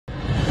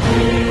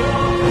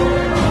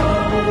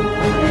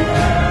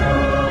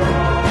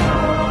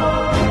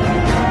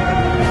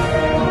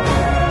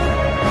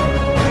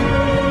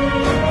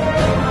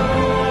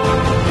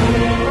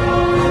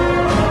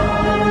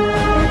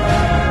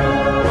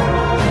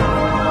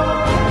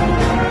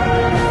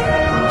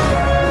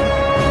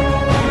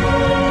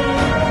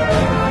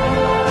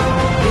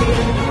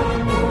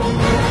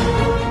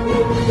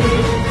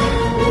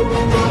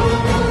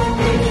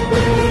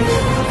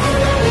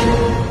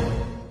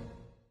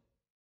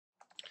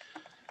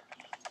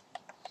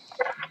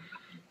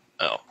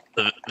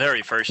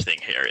very first thing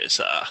here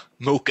is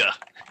Muka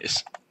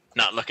is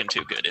not looking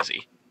too good, is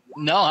he?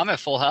 No, I'm at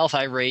full health.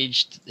 I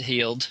raged,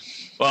 healed.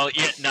 Well,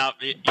 now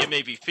you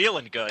may be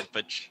feeling good,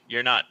 but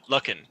you're not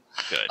looking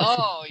good.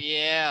 Oh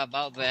yeah,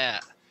 about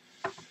that.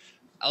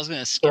 I was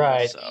gonna skip.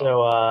 Right.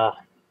 So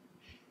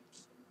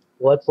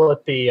let's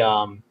let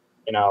the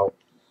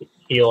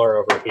healer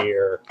over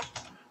here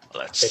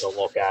take a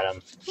look at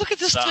him. Look at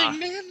this thing,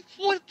 man.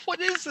 What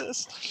is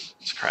this?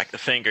 Let's crack the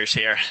fingers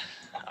here.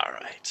 All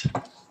right.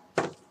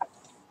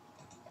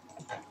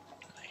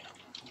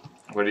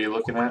 What are you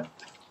looking at?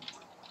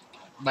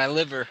 My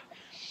liver.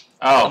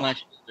 Oh. My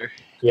liver.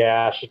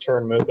 Yeah, she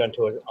turned Muka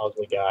into an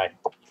ugly guy.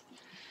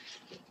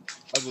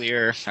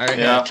 Uglier. All right.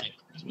 Yeah.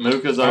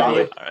 Muka's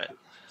ugly. All right.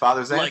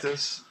 Father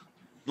Xanthus.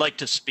 Like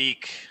to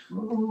speak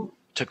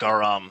to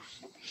Garam.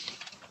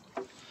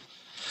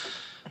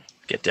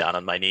 Get down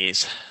on my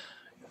knees.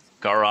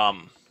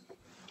 Garam,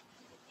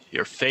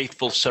 your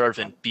faithful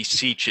servant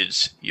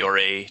beseeches your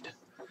aid.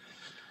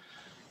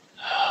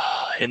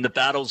 In the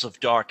battles of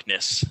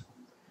darkness,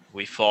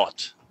 we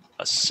fought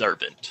a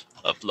servant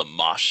of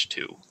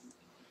Lamashtu,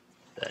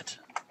 that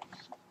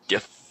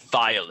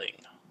defiling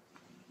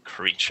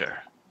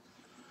creature.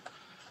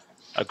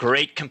 A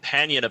great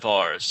companion of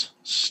ours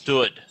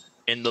stood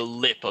in the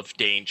lip of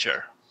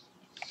danger,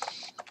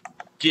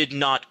 did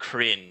not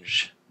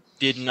cringe,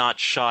 did not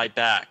shy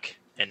back,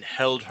 and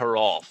held her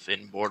off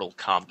in mortal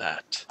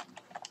combat.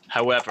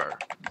 However,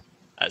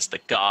 as the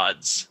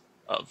gods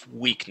of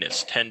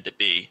weakness tend to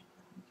be,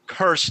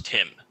 cursed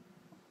him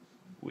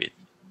with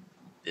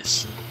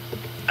this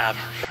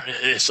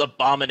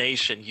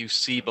abomination you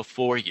see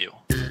before you.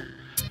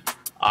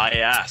 I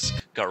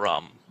ask,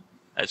 Garam,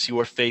 as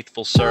your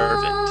faithful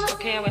servant,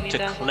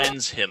 to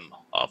cleanse him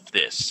of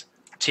this,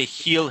 to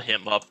heal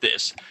him of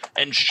this,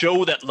 and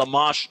show that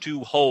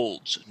Lamashtu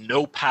holds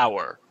no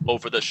power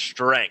over the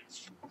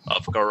strength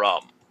of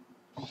Garam.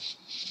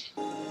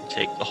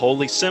 Take the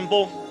holy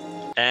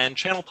symbol and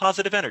channel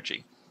positive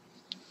energy.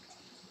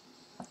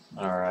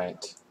 All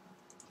right.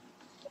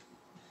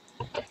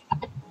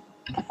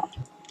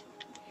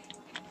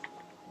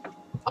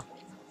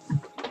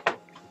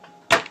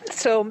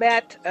 So,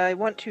 Matt, I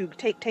want to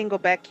take Tango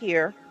back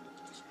here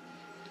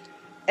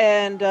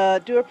and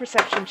do a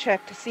perception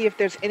check to see if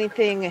there's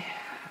anything,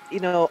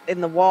 in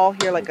the wall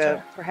here, like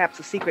perhaps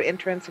a secret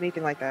entrance,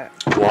 anything like that.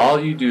 While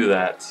you do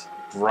that,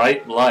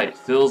 bright light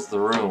fills the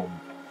room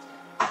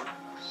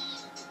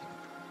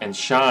and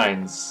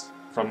shines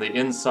from the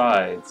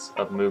insides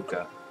of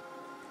Muka.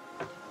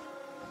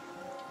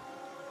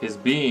 His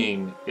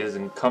being is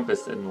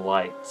encompassed in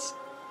light,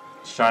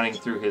 shining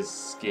through his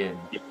skin.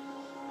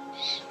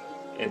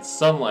 And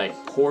sunlight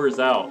pours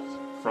out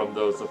from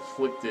those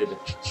afflicted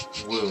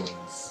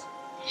wounds.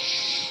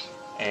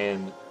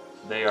 And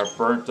they are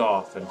burnt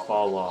off and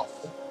fall off.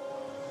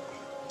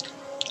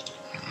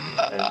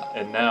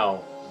 And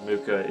now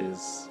Muka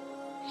is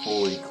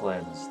fully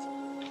cleansed.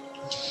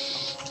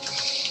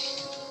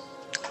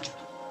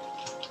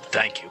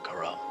 Thank you,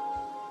 Garam.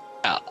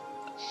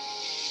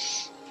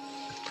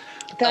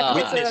 That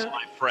was Witness,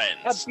 my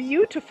friends. a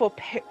beautiful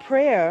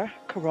prayer,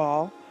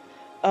 Karal.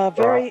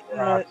 Very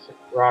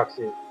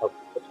Roxy.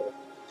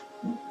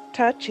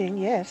 touching,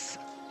 yes.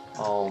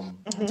 So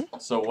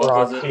what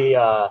was it?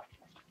 Roxy,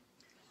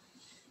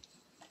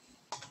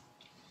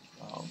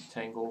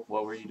 Tangle,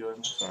 what were you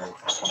doing? Sorry.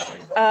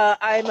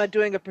 I'm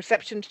doing a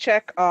perception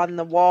check on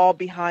the wall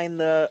behind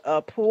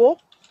the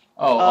pool.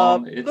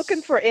 It's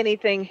looking for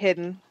anything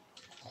hidden.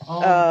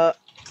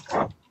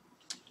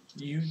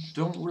 You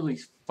don't really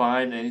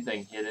find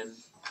anything hidden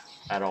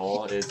at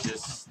all. It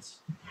just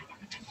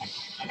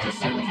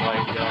seems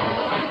like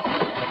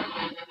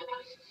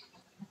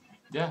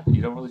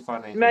you don't really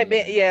find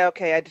anything.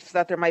 Okay. I just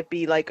thought there might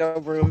be like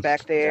a room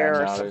back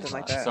there or something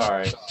like that.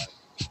 Sorry.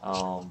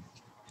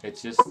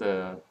 It's just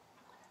a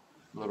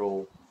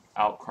little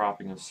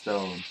outcropping of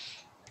stone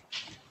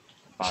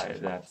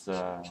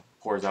that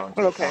pours out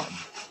into the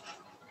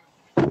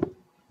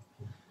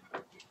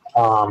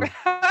fountain.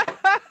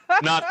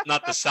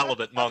 Not the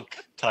celibate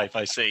monk type,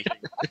 I see.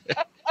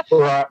 You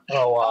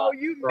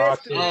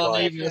missed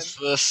it. You missed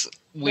this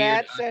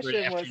weird that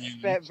session was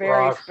very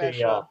Roxy,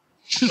 special.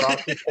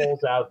 Roxy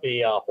pulls out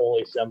the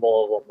holy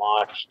symbol of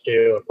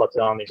Lamashtu and puts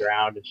it on the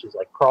ground, and she's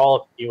like, "Crawl,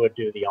 if you would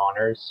do the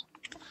honors."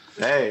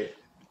 Hey,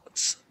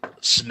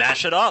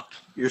 smash it up.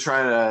 You're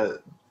trying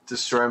to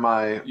destroy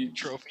my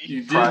trophy.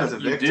 You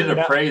did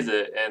appraise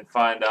it and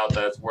find out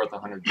that it's worth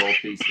 100 gold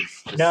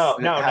pieces. No,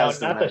 not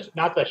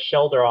the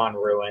Shelderon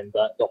ruin.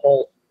 The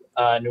whole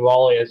New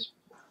Orleans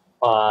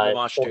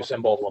holy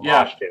symbol of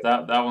Lamashtu.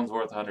 Yeah, that one's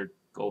worth 100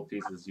 gold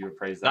pieces. You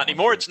appraised that. Not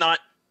anymore. It's not.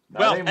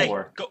 Not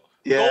anymore.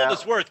 Hey, gold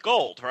is worth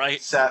gold,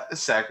 right?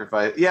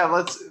 Sacrifice. Yeah,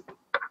 let's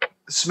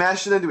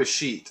smash it into a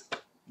sheet.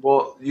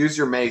 Well, use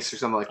your mace or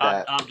something like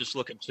that. I'm just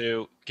looking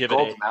to give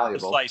Gold's it a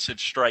decisive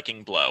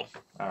striking blow.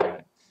 All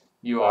right.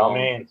 You all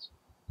means.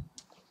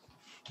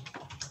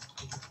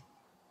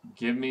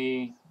 Give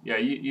me. Yeah,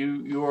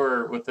 you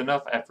are with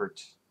enough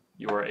effort.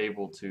 You are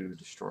able to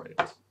destroy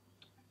it.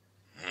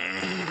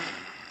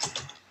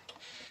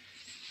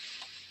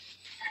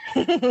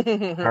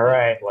 All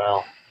right,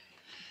 well,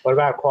 what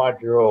about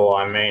Quadrule?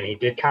 I mean, he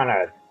did kind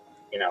of,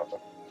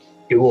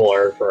 duel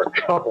her for a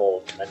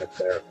couple of minutes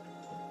there.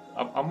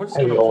 I'm just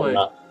How you gonna holding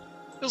play. up?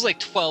 It was like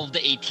 12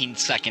 to 18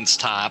 seconds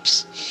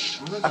tops.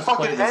 I'm gonna I just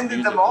fucking play this ended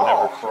music them all.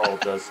 whenever Crawl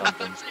does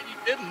something. I'm saying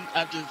he didn't.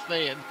 I'm just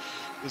saying.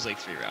 It was like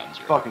 3 rounds.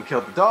 Right? Fucking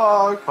killed the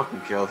dog.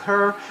 Fucking killed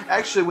her.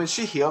 Actually, when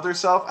she healed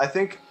herself, I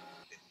think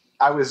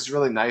I was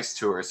really nice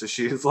to her. So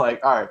she was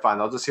like, "All right,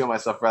 fine. I'll just heal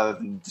myself rather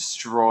than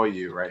destroy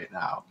you right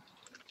now."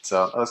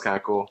 So that was kind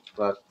of cool.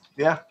 But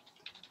yeah,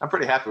 I'm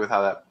pretty happy with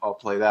how that all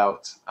played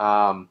out.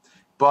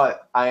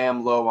 But I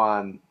am low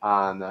on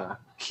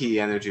key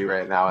energy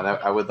right now, and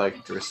I would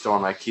like to restore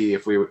my key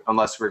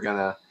unless we're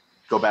gonna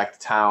go back to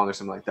town or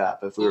something like that.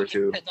 But if we were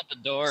to Head up the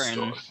door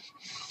and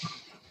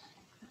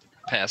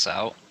pass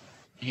out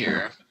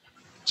here,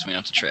 so we don't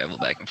have to travel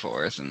back and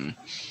forth, and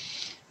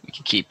we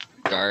can keep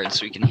guard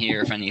so we can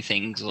hear if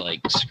anything's like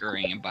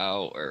scurrying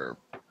about or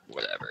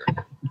whatever.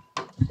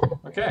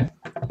 Okay.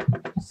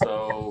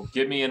 So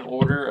give me an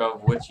order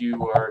of which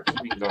you are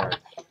keeping guard.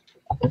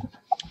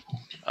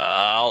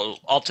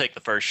 I'll take the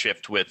first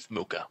shift with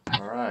Muka.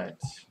 All right.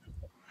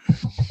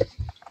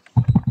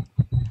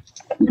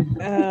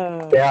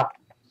 Yeah.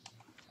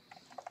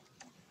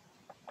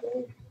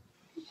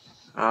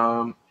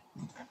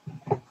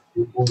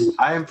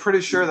 I am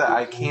pretty sure that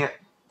I can't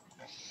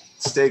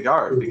stay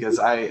guard because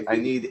I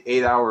need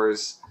 8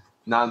 hours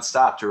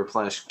nonstop to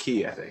replenish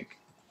ki, I think.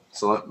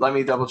 So let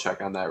me double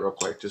check on that real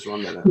quick. Just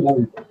 1 minute.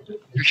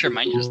 Pretty sure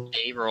mine just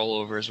day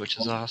rollovers, which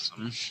is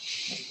awesome.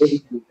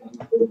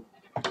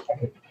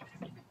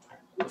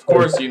 Of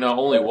course,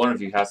 only one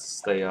of you has to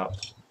stay up,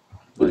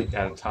 like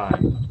at a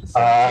time.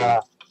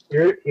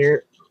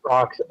 Here,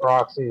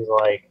 Roxy's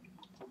like,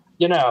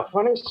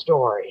 funny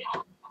story.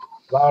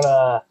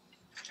 About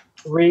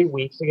 3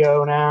 weeks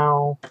ago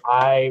now,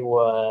 I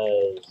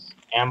was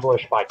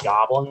ambushed by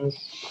goblins,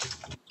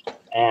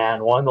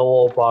 and one of the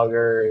little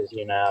buggers,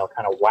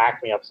 kind of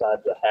whacked me upside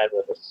the head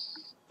with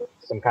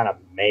some kind of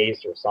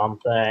mace or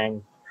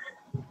something.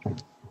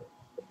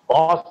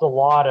 Lost a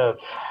lot of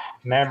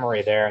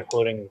memory there,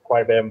 including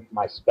quite a bit of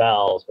my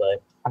spells,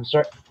 but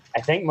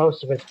I think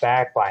most of it's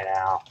back by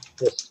now.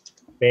 Just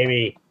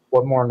maybe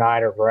one more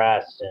night of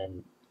rest,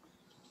 and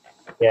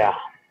yeah.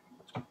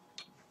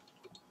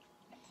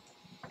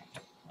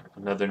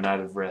 Another night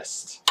of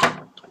rest.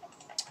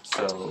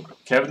 So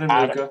Kevin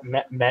and Luca.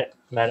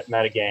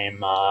 Metagame,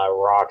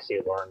 Roxy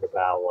learned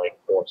about like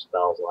 4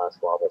 spells last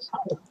level.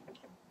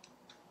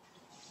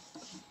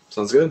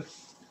 Sounds good.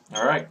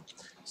 All right.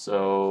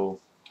 So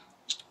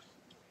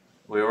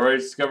we already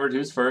discovered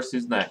who's first.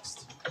 Who's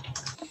next?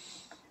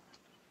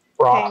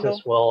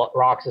 Roxas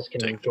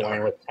can Take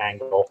join with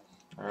Tangle.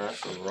 All right.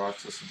 So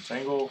Roxas and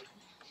Tangle.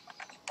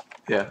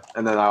 Yeah,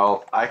 and then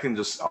I'll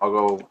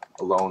go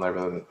alone. I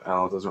don't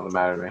know. It doesn't really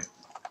matter to me.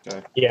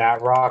 Okay. Yeah,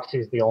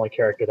 Roxy's the only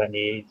character that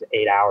needs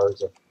 8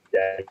 hours of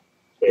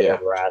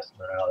dedicated rest and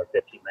then another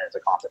 15 minutes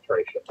of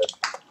concentration.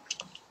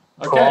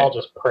 But Crawl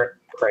just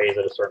prays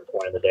at a certain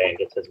point in the day and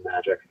gets his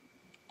magic.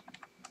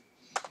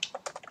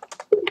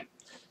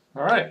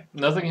 All right.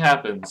 Nothing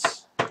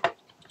happens.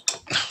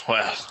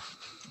 Well,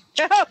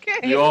 Okay.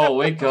 You all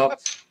wake up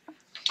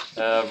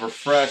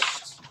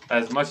refreshed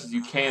as much as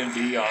you can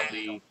be on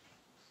the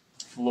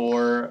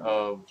floor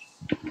of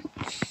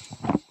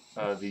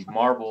the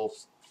marble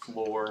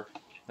floor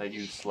that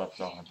you slept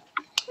on.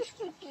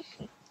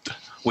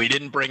 we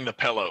didn't bring the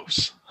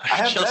pillows. I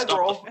have Just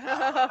bedroll.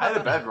 I had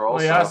a bedroll.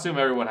 Well, yeah, I so- assume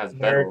everyone has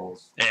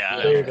bedrolls.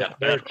 Yeah,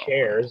 They're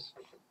chairs.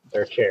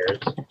 They're chairs.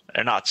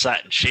 They're not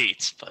satin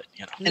sheets, but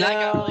And I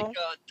got No,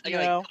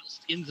 like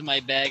skins in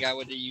my bag. I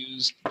would have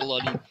used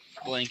bloody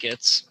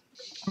blankets.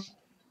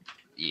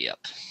 Yep.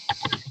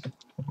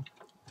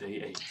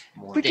 Day 8.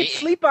 More We could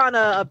sleep on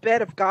a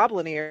bed of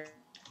goblin ears.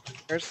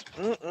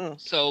 Mm-mm.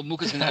 So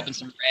Muka's gonna open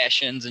some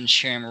rations and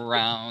share them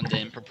around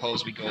and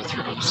propose we go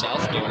through the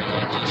south door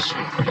and just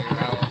clear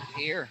out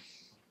here.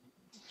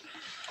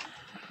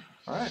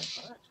 All right.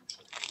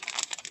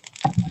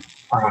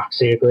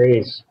 Roxy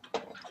agrees.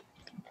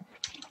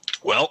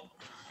 well,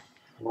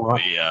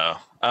 What?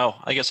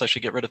 I guess I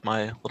should get rid of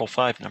my little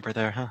 5 number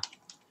there, huh?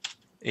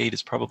 8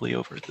 is probably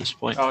over at this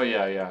point. Oh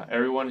yeah.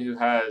 Everyone who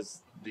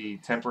has the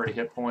temporary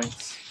hit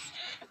points,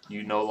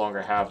 you no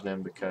longer have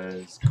them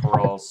because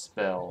Coral's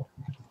spell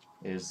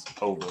is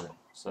over.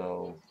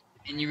 So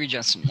And you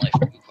regen some life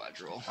from the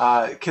quadrille.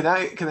 Can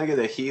I get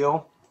a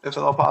heal if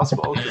at all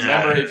possible?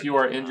 remember, if you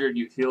are injured,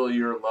 you heal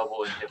your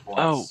level and hit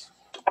points.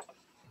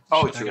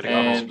 Oh, Shit, I true. gotta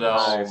And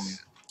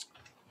Nice.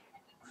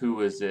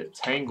 who is it?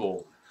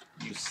 Tangle.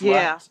 You slept,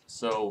 Yeah.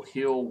 so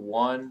heal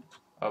 1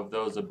 of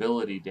those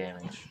ability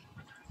damage.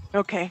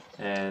 Okay.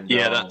 And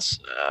Yeah,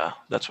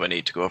 that's what I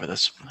need to go over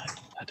this. I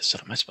had to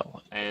set up my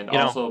spell. and you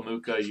know. also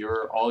Muka,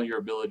 all your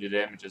ability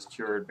damage is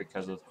cured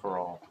because of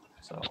Coral.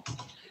 So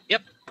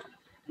Yep,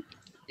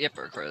 I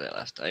recorded that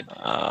last time.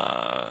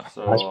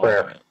 so Nice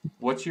prayer.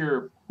 what's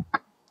your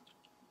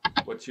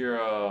was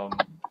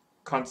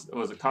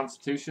it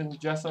Constitution,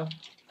 Jessa?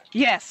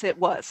 Yes, it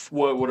was.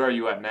 What are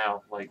you at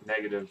now? Like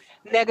negative?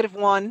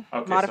 -1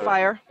 Okay,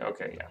 modifier. So,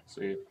 okay, yeah.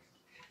 So you.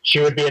 She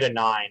would be at a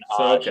 9.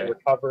 So, okay.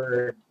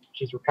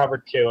 She's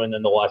recovered 2, and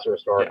then the lesser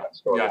restore. Yeah,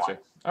 gotcha. 1.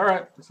 All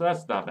right, so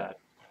that's not bad.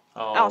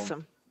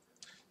 Awesome.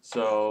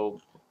 So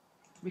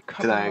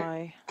Recover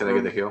my. Can I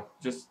get a heal?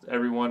 Just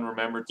everyone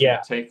remember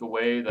to take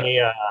away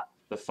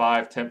the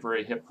 5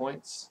 temporary hit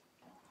points.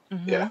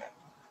 Mm-hmm. Yeah.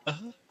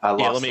 I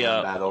lost let me,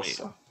 some battles.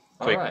 So.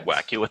 Quick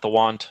whack you with the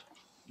wand.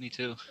 Me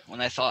too.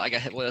 When I thought I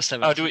got hit with a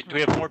 7. Oh, do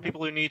we have more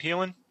people who need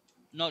healing?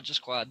 No,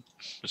 just quad.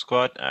 Just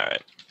quad?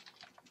 Alright.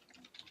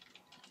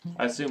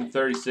 I assume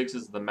 36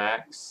 is the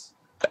max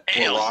for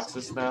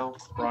Roxas now,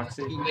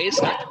 Roxy? Wait,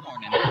 it's not the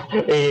morning.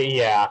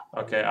 Yeah.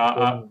 Okay,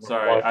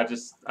 sorry, I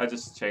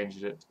just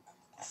changed it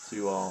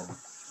to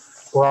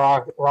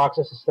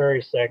Roxas is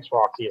 36.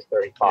 Roxy is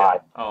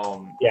 35.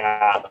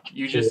 Yeah.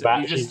 You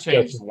just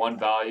changed one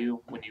value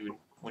when you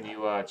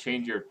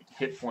change your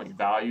hit point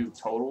value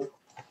total.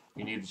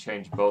 You need to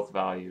change both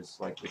values,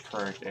 like the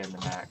current and the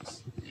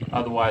max.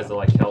 Otherwise, the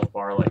health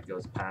bar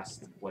goes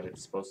past what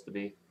it's supposed to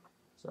be.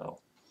 So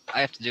I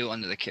have to do it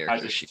under the character I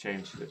just sheet.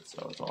 changed it,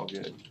 so it's all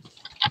good.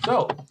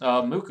 So,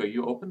 Muka,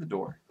 you open the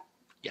door.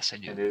 Yes, I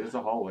do. And it is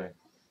a hallway.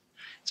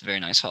 It's a very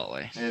nice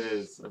hallway. It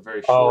is a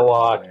very short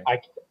hallway.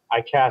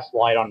 I cast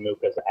light on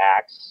Muka's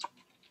axe.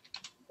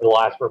 It'll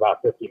last for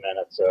about 50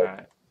 minutes. So.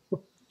 Right.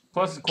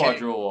 Plus, the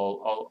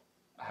quadrille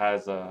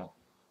has a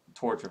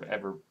torch of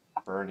ever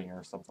burning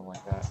or something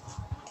like that.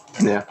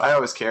 Yeah, I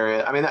always carry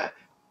it. I mean,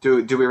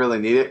 do we really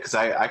need it? Because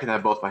I can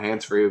have both my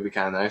hands free. It would be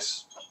kind of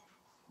nice.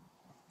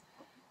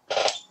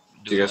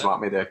 Do you guys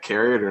want me to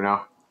carry it or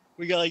no?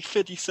 We got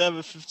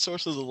 57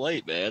 sources of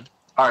light, man.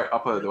 All right, I'll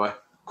put it away.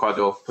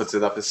 Quadrille puts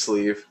it up his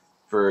sleeve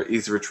for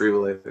easy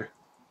retrieval later.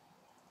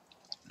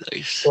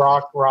 Nice.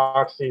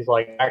 Roxy's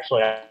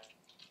actually,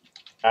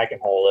 I can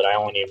hold it. I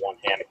only need one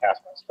hand to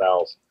cast my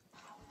spells.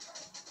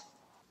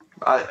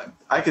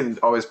 I can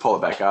always pull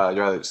it back out. I'd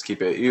rather just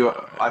keep it.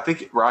 I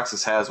think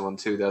Roxas has one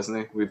too, doesn't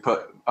he? We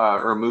put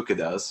or Muka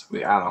does. I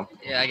don't know.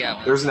 Yeah, I got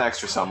one. There's an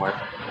extra somewhere.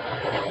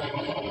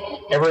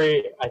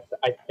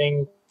 I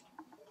think.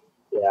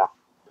 Yeah.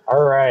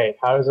 All right.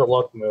 How does it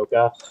look,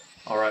 Muka?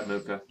 All right,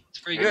 Muka. It's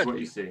pretty Here's good. What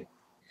you see.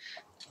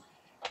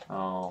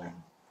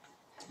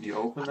 You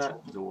open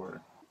that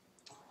door,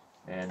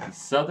 and the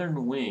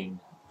southern wing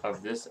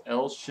of this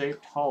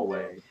L-shaped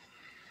hallway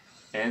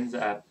ends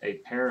at a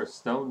pair of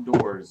stone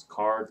doors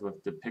carved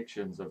with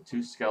depictions of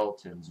 2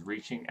 skeletons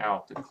reaching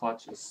out to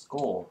clutch a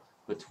skull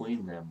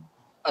between them.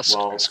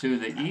 While to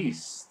the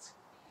east,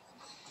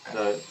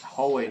 the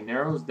hallway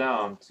narrows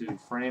down to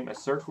frame a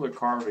circular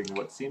carving of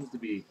what seems to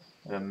be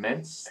an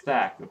immense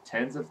stack of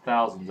tens of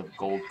thousands of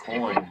gold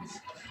coins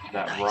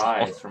that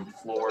rise from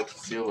floor to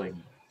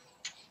ceiling.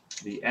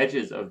 The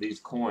edges of these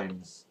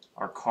coins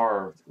are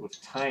carved with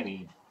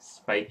tiny,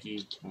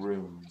 spiky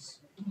runes.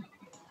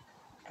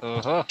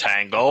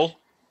 Tangle.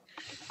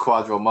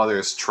 Quadrille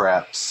Mother's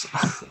traps.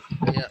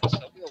 Yeah, so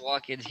we'll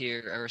walk in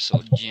here ever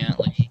so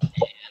gently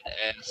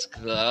and ask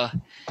the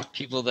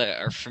people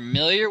that are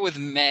familiar with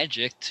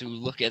magic to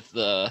look at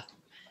the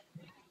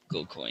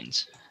gold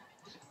coins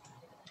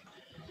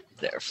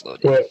that are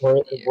floating.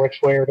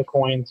 Which way are the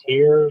coins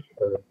here?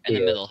 Or in the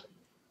middle.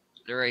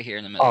 They're right here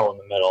in the middle. Oh, in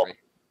the middle. Right.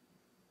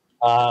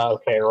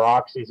 Okay,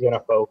 Roxy's going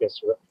to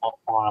focus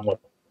on with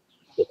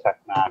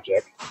detect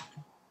magic.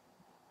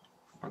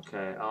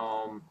 Okay,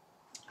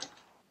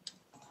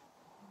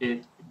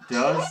 it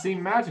does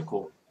seem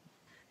magical.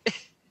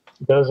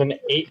 Does an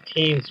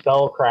 18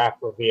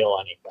 spellcraft reveal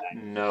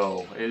anything?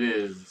 No, it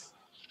is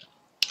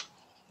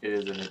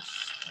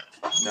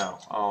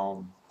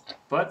no.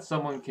 But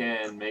someone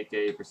can make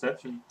a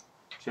perception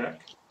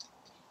check.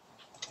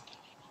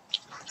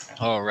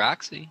 Oh,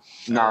 Roxy.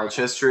 Knowledge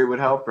history would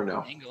help or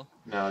no? Angle.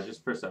 No,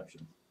 just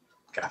perception.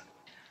 Okay.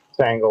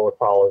 Tangle would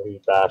probably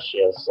be best.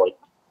 She has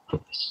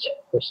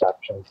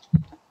perceptions.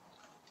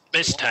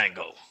 Miss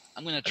Tangle.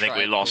 I'm gonna I try. think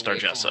we lost our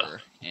wait for Jessa.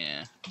 her.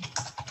 Yeah.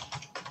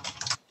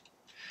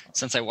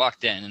 Since I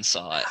walked in and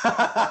saw it.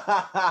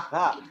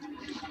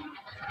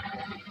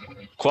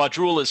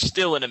 Quadrille is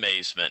still in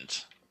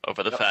amazement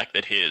over the fact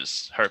that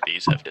his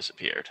herpes have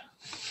disappeared.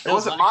 It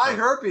wasn't my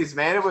herpes,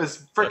 man. It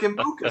was freaking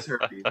Muka's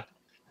herpes.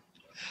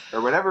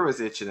 Or whatever was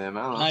itching him.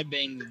 I don't know. I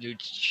banged the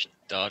dude's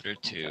daughter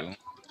too.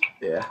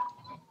 Yeah.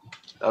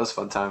 That was a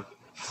fun time.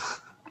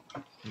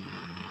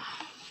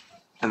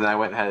 And then I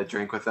went and had a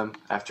drink with him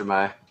after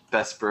my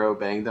best bro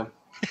banged him.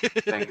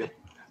 Banged him.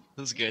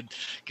 That was good.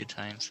 Good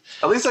times.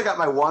 At least I got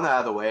my one out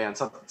of the way on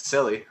something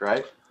silly,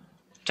 right?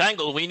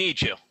 Tangle, we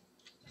need you.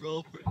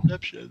 Roll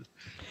perception.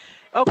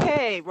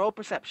 Okay, roll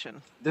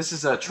perception. This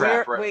is a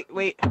trap, right?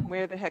 Wait.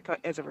 Where the heck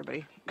is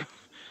everybody?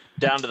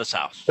 Down to the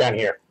south. Down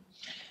here.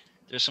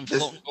 There's some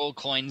floating gold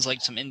coins,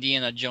 like some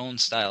Indiana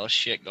Jones style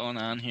shit going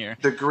on here.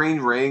 The green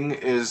ring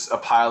is a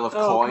pile of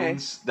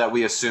coins that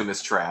we assume is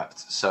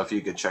trapped. So if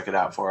you could check it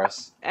out for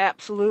us.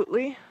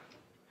 Absolutely.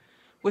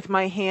 With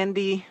my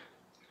handy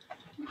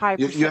high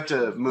perception. You have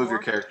to move your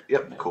character.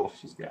 Yep, cool.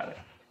 She's got it.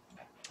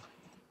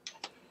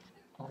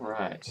 All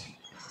right.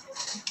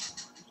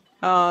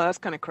 Oh, that's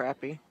kind of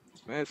crappy.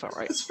 It's all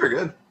right. That's pretty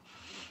good.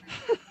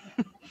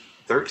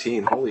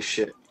 13. Holy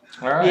shit.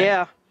 All right.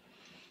 Yeah.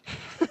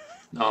 You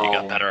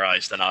got better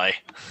eyes than I.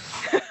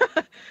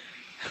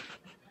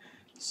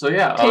 So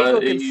yeah, Tango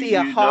can you, see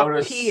a you hawk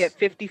notice, pee at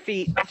 50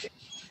 feet.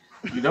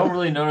 You don't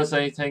really notice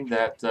anything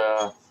that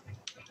the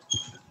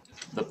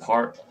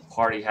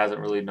party hasn't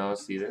really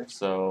noticed either.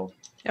 So,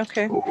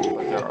 Okay. but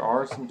there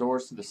are some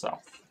doors to the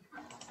south.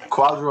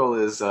 Quadril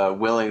is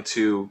willing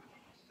to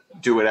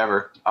do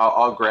whatever.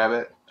 I'll grab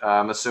it.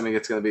 I'm assuming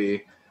it's going to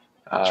be.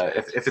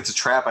 If it's a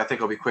trap, I think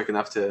it'll be quick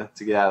enough to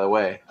get out of the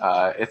way.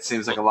 It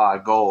seems like a lot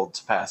of gold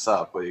to pass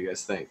up. What do you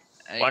guys think?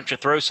 Why don't you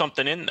throw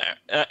something in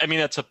there? I mean,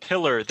 that's a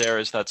pillar there.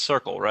 Is that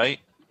circle, right?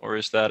 Or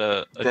is that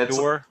a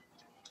door?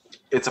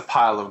 It's a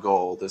pile of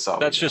gold. That's all.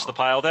 That's just the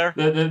pile there?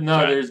 No,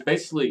 Right. there's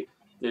basically...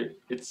 It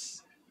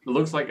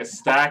looks like a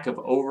stack of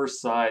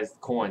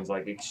oversized coins,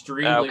 like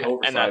extremely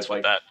oversized, and that's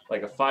like that.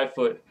 like a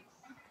 5-foot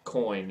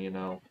coin, you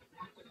know.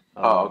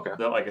 Okay.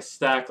 Like a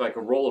stack, like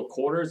a roll of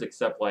quarters,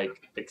 except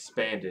like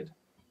expanded.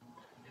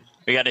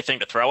 You got anything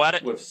to throw at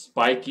it? With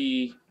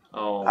spiky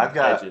I've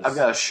got edges.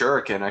 a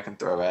shuriken I can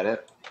throw at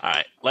it. All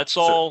right, let's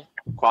all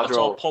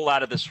Quadril. pull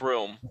out of this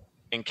room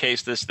in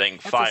case this thing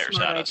That's a fires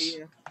smart at us.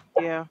 idea.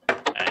 Yeah.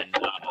 And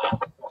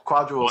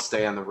Quadril will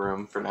stay in the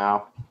room for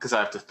now because I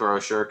have to throw a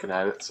shuriken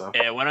at it. So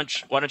yeah, why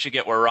don't you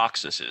get where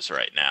Roxas is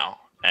right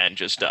now and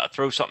just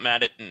throw something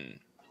at it and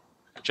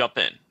jump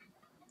in,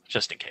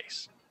 just in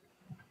case.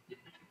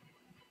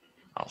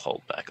 I'll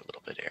hold back a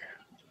little bit here.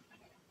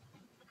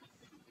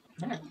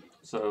 Alright,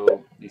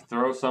 so you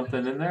throw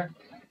something in there?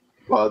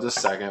 well, just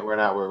a second. We're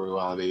not where we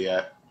want to be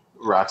yet.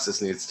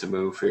 Roxas needs to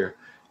move here.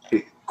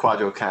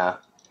 Quadril kind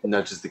of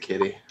nudges the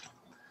kitty.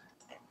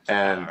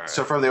 And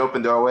so from the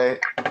open doorway,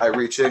 I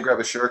reach in, grab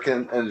a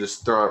shuriken, and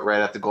just throw it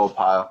right at the gold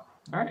pile.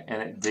 Alright,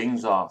 and it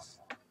dings off.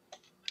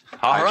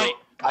 All right.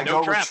 I No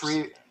go traps.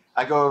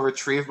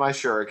 retrieve my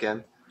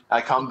shuriken. I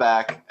come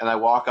back and I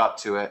walk up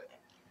to it.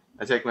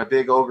 I take my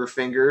big ogre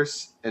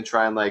fingers and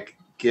try and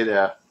get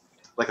a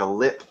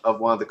lip of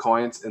one of the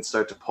coins and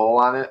start to pull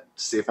on it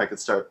to see if I can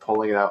start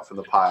pulling it out from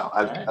the pile.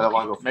 I don't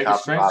want to go from Make a top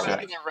to strength bottom. check.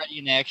 Getting it ready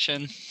in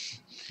action.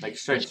 Make a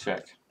strength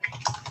check.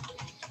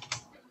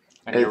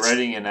 And you're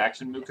ready in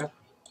action, Muka?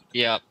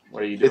 Yep.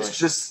 What are you doing? It's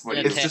just What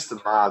do you it's do? just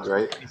a mod,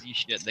 right? Crazy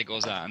shit that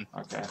goes on.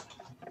 Okay.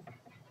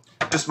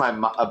 Just my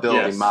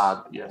ability Yes.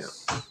 mod.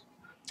 Yes.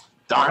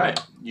 Darn Alright,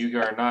 it! you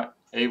are not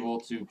able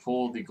to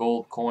pull the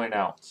gold coin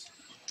out.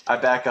 I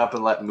back up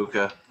and let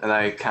Muka, and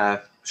I kind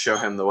of show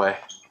him the way.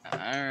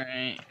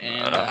 Alright,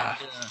 and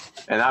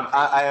And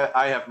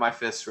I have my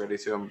fists ready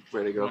too. I'm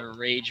ready to go. a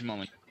rage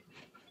moment.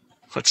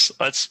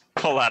 Let's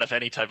pull out of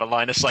any type of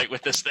line of sight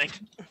with this thing.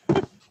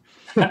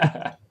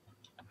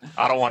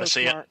 I don't want to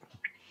see it. smart.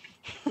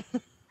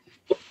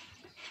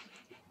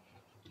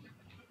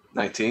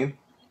 19.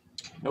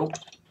 Nope.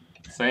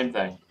 Same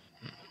thing.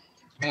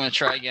 I'm gonna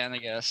try again, I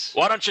guess.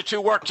 Why don't you two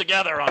work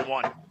together on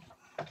one?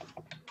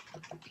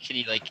 Can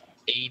he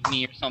aid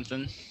me or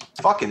something?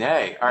 Fucking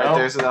A. All right, Nope.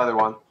 there's another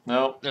one.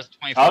 Nope. There's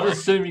 24. I'll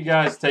just assume you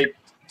guys take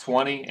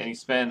 20 and you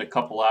spend a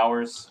couple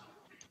hours.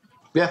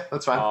 Yeah,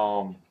 that's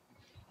fine.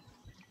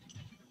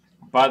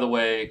 By the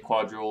way,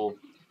 Quadril,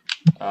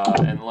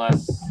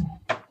 unless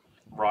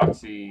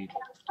Roxy,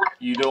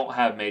 you don't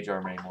have mage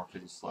armor anymore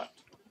because you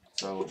slept.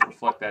 So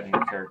reflect that in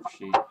your character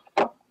sheet.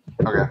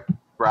 Okay.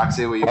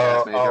 Roxy, will you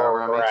pass Mage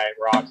Armor on me? right.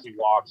 Roxy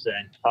walks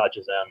in,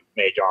 touches him,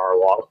 Mage Armor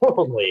walks,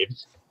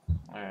 leaves.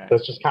 All right.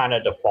 That's just kind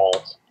of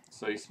default.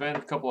 So you spend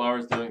a couple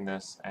hours doing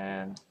this,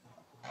 and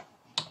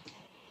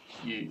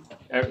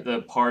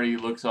the party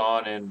looks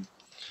on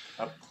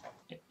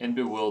in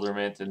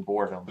bewilderment and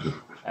boredom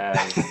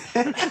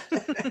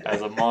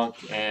as a monk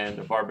and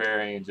a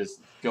barbarian just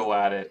go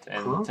at it,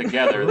 and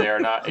together they are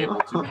not able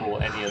to pull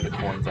any of the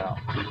coins out.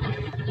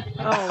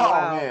 Oh,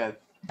 wow. Man.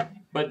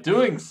 But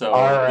doing so,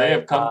 All they right,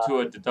 have come to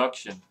a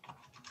deduction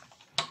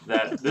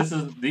that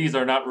these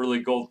are not really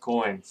gold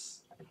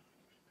coins.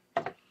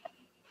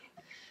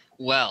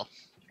 Well,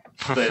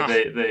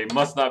 They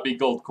must not be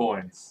gold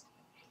coins.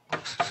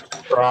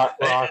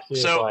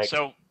 Roxy's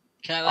So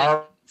can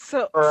I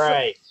So, all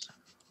right.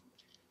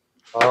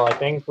 Well, I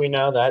think we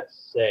know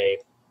that's safe.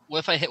 what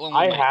if I hit one with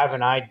I my... have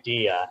an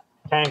idea.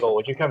 Tangle,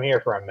 would you come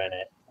here for a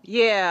minute?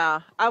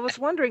 yeah, I was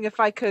wondering if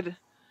I could,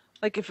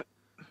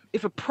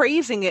 if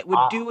appraising it would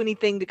do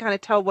anything to kind of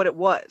tell what it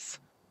was.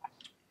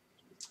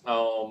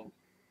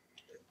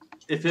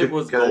 If it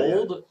was Good idea.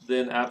 gold,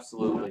 then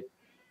absolutely.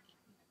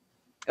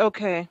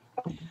 Okay.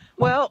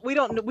 Well, we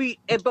don't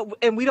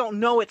and we don't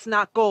know it's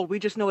not gold. We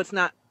just know it's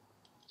not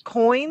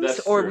coins, That's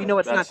or true. we know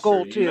it's That's not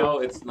gold true. too. You know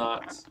it's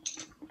not.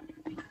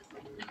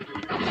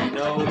 You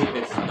know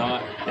it's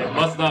not. It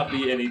must not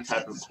be any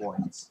type of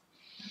coins.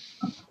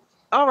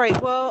 All right.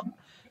 Well,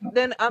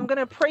 then I'm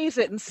gonna praise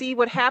it and see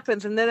what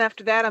happens, and then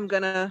after that, I'm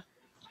gonna.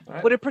 All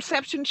right. Would a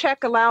perception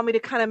check allow me to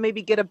kind of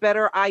maybe get a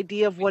better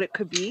idea of what it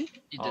could be?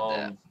 You did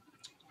that.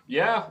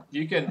 Yeah,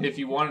 you can if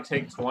you want to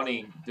take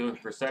 20 doing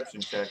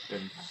perception check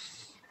and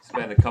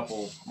spend a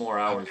couple more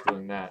hours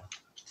doing that.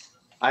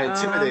 I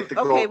intimidate the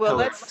okay, gold well,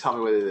 pillar. let's- Tell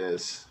me what it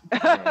is.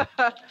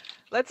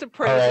 Let's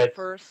appraise Alright. it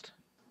first.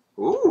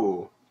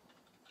 Ooh.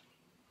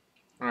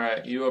 All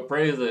right, you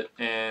appraise it,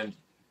 and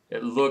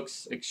it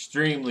looks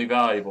extremely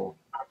valuable.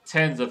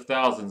 Tens of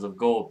thousands of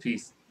gold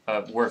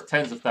worth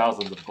tens of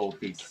thousands of gold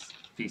pieces.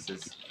 This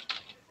is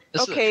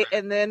a Okay,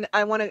 and then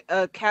I want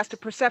to cast a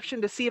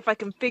perception to see if I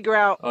can figure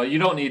out. You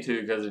don't need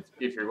to, because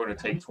if you're going to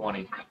take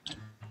 20,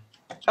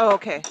 Oh,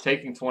 okay.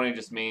 taking 20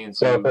 just means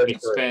So you 33.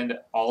 spend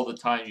all the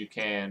time you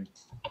can,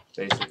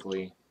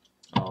 basically,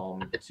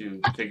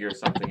 to figure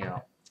something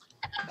out.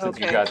 Since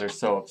you Okay. guys are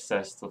so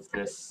obsessed with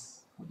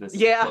this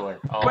Yeah, killer.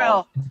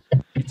 well,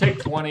 You take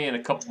 20 and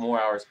a couple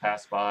more hours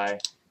pass by.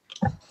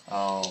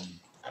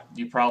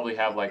 You probably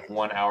have like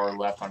 1 hour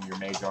left on your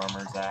mage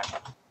armor, Zach.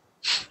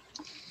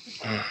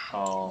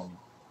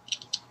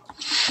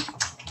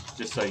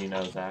 Just so you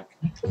know, Zach.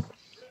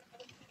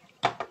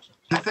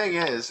 The thing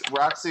is,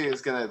 Roxy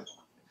is gonna.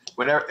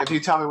 Whenever, if you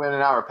tell me when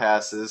an hour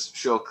passes,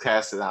 she'll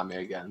cast it on me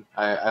again.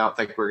 I don't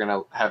think we're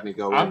gonna have me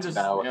go into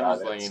battle I'm without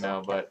just letting it. you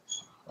know, but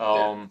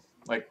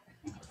like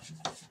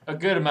a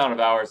good amount of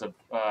hours have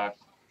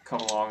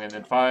come along, and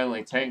then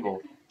finally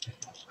Tangle,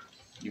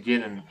 you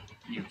get an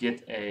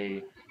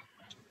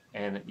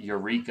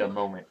eureka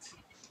moment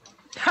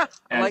I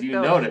as like you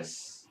those.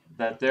 notice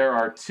that there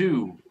are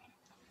 2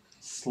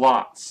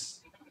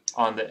 slots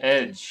on the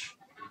edge,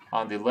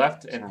 on the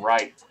left and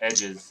right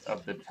edges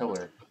of the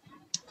pillar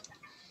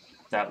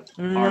that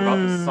are about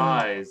the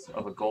size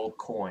of a gold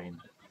coin.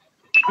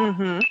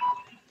 Mm-hmm.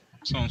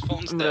 someone's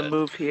phone's I'm gonna dead.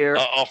 move here.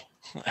 Uh-oh.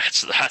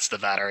 That's the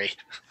battery.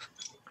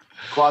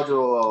 Quadra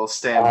will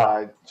stand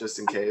by just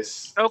in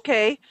case.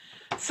 Okay.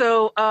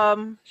 So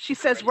she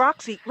says,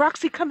 Roxy,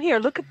 come here.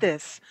 Look at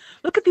this.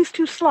 Look at these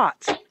 2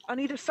 slots on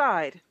either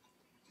side.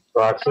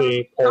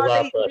 Roxy pulls Are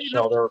out they- the they look-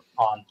 shelter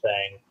pond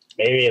thing.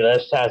 Maybe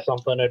this has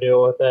something to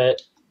do with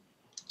it.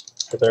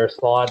 Is there a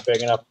slot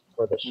big enough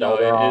for the No,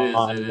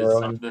 shelter it is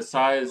room? the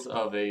size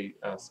of a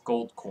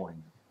gold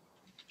coin.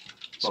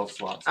 Both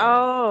slots.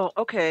 Oh,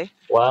 okay.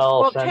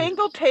 Well, Well, since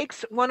Tangle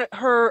takes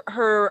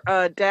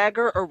her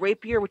dagger or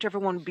rapier, whichever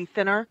one would be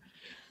thinner,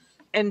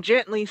 and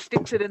gently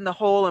sticks it in the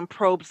hole and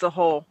probes the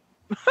hole.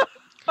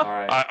 All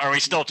right. Are we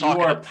still You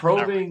talking? are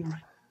probing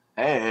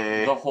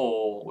Hey. the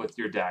hole with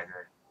your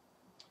dagger.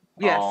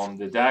 Yes.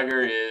 The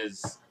dagger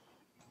is,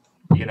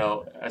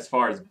 as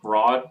far as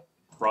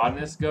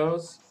broadness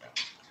goes,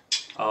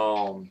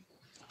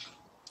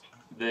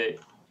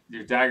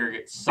 your dagger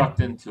gets sucked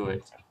into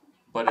it,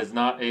 but is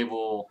not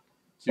able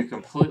to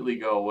completely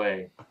go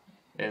away,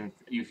 and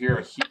you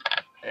hear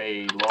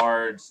a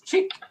large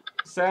cheek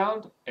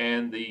sound,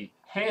 and the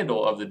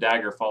handle of the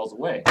dagger falls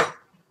away,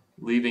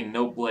 leaving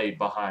no blade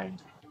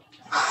behind.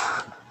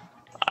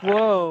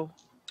 Whoa.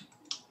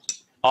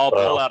 I'll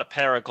pull out a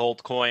pair of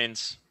gold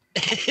coins,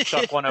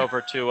 chuck one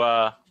over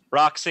to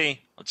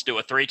Roxy. Let's do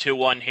a 3, 2,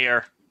 1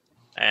 here,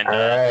 and All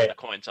right. put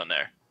the coins on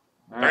there.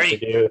 All right.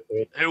 3,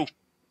 we 2,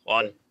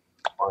 1. You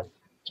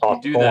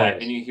toss do coins.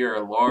 that, and you hear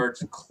a large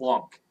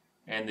clunk,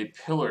 and the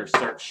pillar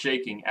starts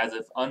shaking as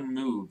if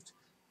unmoved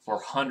for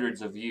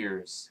hundreds of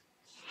years.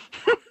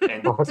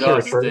 And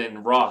dust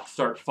and rocks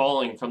start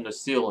falling from the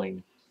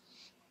ceiling,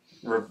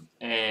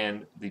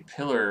 and the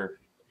pillar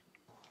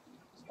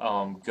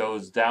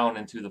goes down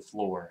into the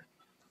floor,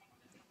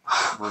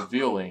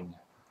 revealing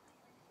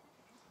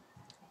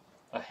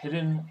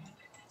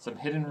some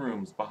hidden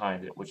rooms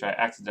behind it, which I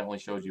accidentally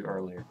showed you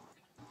earlier.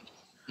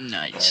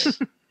 Nice.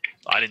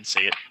 I didn't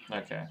see it.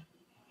 Okay.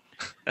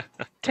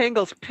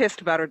 Tangle's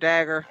pissed about her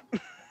dagger.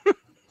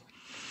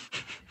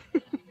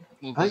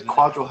 I think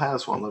Quadra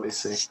has one. Let me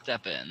see.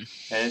 Step in.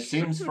 And it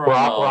seems from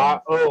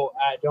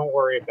don't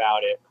worry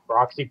about it.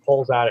 Roxy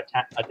pulls out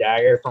a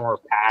dagger from her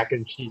pack,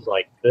 and she's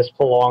like, "This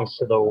belongs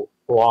to the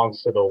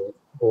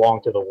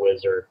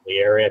wizard, the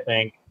area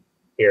thing.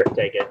 Here,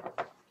 take it."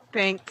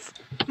 Thanks.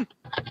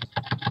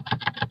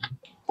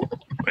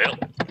 Well,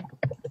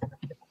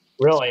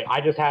 Really, I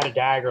just had a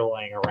dagger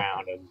laying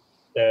around,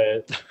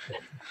 and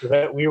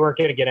we weren't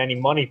going to get any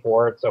money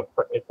for it, so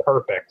it's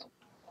perfect.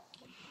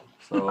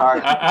 So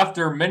Alright.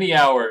 after many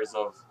hours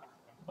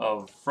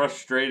of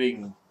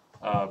frustrating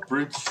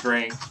brute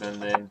strength,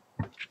 and then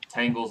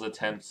Tangle's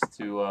attempts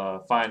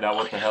to find out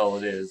what the hell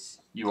it is,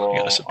 you all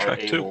are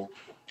subtract able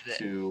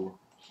to,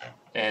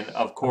 and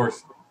of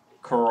course,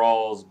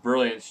 Corral's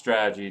brilliant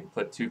strategy to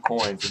put 2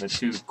 coins in the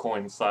 2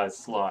 coin-sized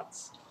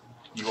slots.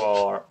 You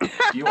all are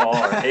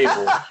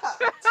able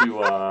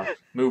to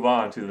move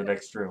on to the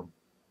next room.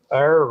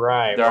 All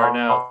right, There are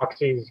now-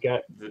 Roxy's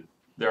got.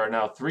 There are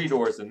now 3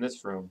 doors in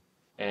this room,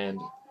 and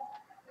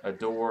a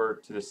door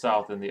to the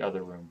south in the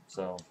other room.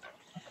 So,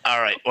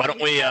 all right. Why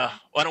don't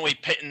we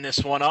pitten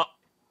this one up?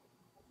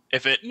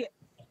 If it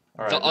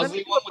all right. The this-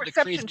 ugly one with the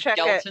Perception crazy check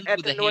skeletons at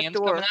with the the north hands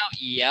door. coming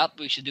out. Yep,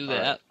 we should do All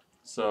right. that.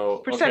 So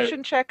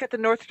Perception check at the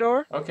north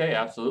door. Okay,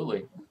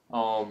 absolutely.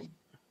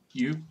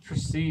 You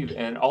perceive,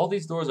 and all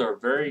these doors are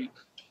very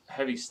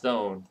heavy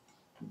stone,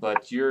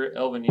 but your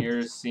elven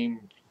ears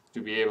seem to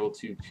be able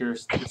to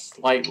pierce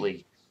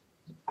slightly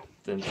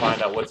then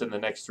find out what's in the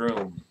next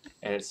room,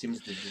 and it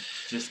seems to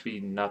just be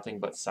nothing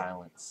but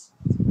silence.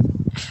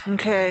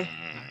 Okay.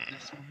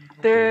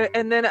 There,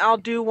 and then I'll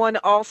do one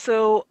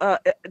also.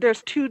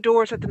 There's 2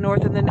 doors at the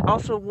north, and then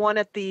also one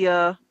at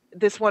the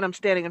this one I'm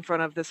standing in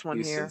front of. This one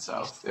East here. and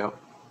south. Yep.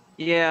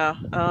 Yeah.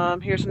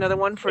 Here's another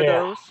one for Yeah.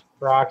 those.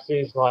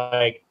 Roxy's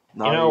like,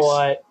 you know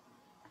what?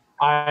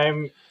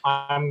 I'm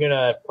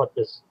gonna put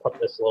this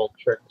little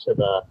trick to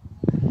the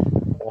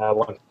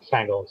one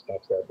Tangle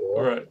inspects that door.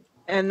 All right.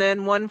 And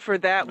then one for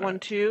that All one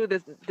right. too.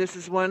 This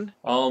is one.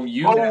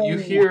 You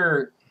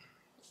hear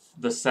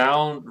the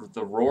sound,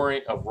 the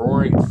roaring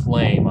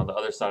flame on the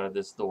other side of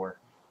this door,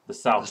 the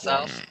south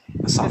one.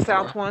 The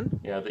south one.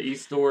 Yeah, the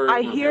east door.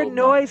 I hear revealed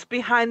noise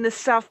behind the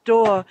south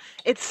door.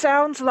 It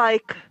sounds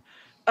like,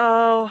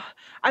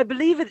 I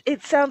believe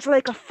it sounds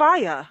like a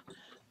fire.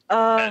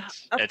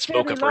 It's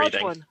fairly Mocha large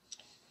breathing. one.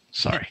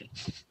 Sorry.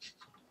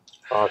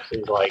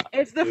 Roxy's like,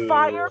 Is the "Ooh."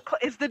 fire?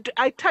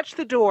 I touched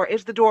the door.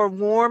 Is the door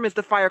warm? Is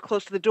the fire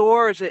close to the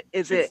door? Or is it?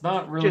 It's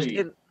not really. Just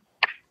in?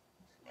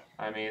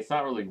 I mean, it's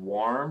not really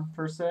warm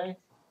per se.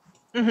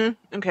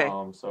 Okay.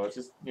 So it's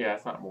just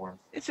it's not warm.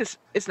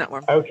 It's not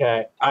warm.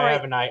 Okay, All right.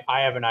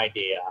 I have an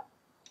idea.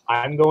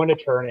 I'm going to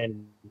turn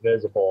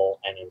invisible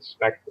and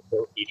inspect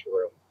each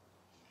room.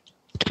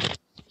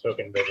 So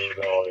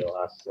invisibility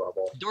last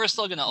level. Door's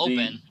still gonna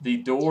open. The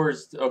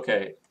doors.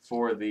 Okay,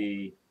 for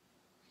the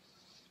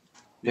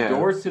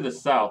doors to the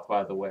south,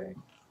 by the way.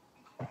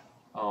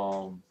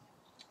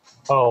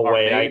 Are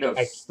made of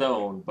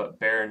stone, but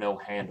bear no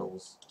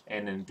handles.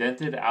 An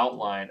indented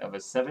outline of a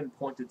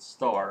 7-pointed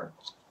star,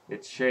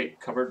 its shape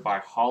covered by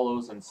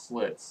hollows and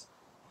slits,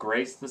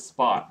 grace the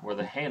spot where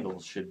the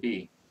handles should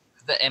be.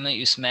 The amulet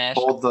you smashed.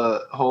 Hold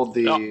the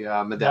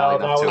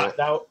medallion up to it.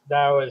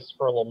 That was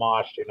for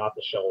Lamashtu, not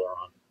the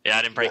Shieldron. Yeah,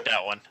 I didn't break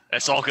that one.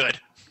 That's all good.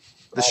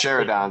 The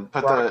Sheridan.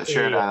 Put the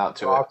Sheridan out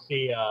to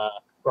it.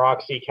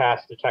 Roxy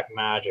cast Detect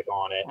Magic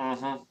on it.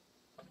 Mm-hmm.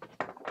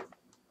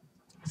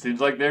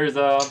 Seems like there's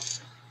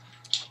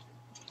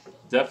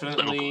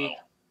definitely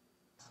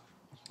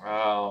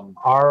all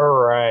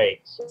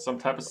right. some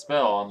type of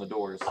spell on the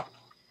doors.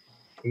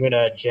 I'm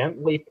gonna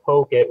gently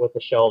poke it with the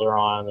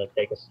Shieldron and then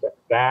take a step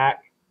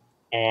back,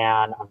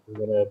 and I'm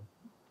gonna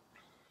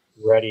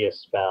ready a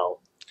spell.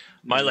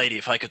 My lady,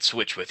 if I could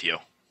switch with you.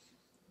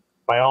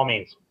 By all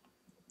means.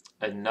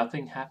 And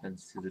nothing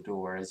happens to the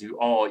door as you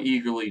all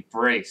eagerly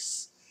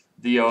brace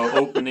the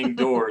opening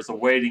doors,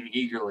 awaiting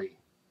eagerly.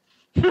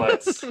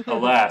 But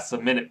alas, a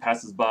minute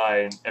passes by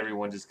and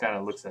everyone just kind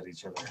of looks at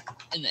each other.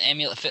 And the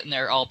amulet fit in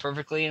there all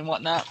perfectly and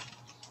whatnot?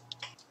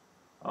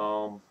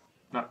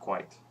 Not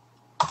quite.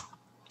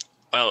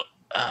 Well,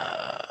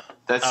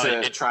 that's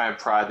to try and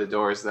pry the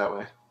doors that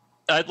way.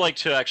 I'd like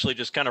to actually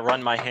just kind of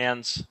run my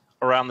hands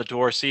around the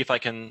door, see if I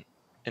can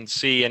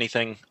see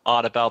anything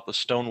odd about the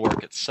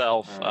stonework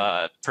itself.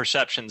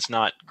 Perception's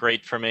not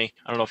great for me.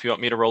 I don't know if you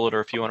want me to roll it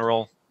or if you want to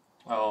roll.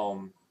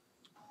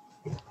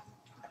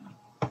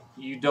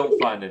 You don't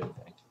find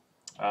anything.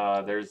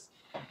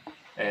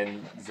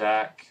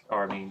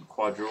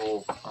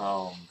 Quadrule,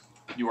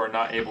 you are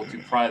not able to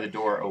pry the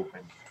door open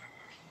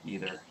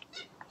either.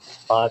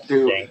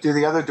 Do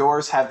the other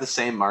doors have the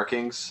same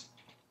markings?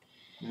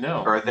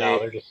 No. Or are they? No,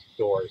 they're just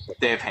doors.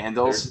 They have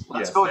handles.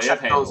 Let's go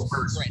check those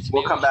first. Right, so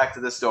we'll come back to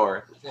this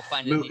door. We'll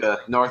find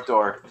Muka, north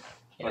door.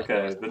 Yeah,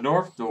 okay, the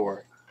north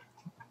door.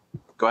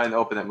 Go ahead and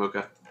open it,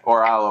 Muka.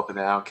 Or I'll open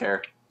it. I don't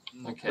care.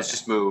 Okay. Let's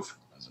just move.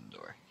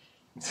 Door.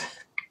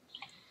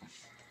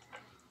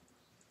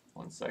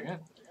 1 second.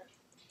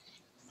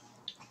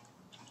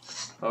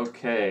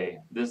 Okay,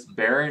 this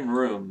barren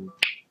room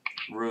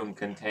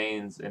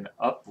contains an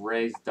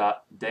upraised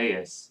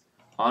dais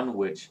on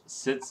which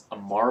sits a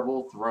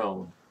marble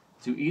throne.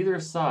 To either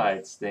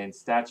side stand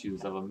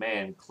statues of a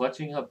man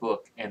clutching a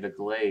book and a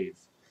glaive.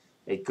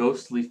 A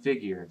ghostly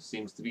figure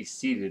seems to be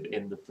seated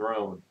in the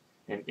throne,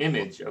 an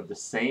image of the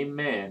same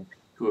man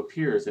who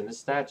appears in the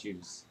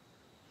statues.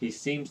 He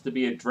seems to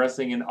be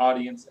addressing an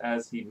audience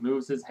as he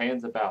moves his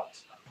hands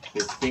about,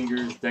 his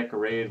fingers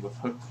decorated with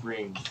hooked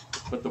rings,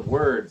 but the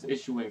words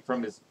issuing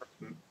from his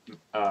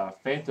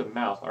phantom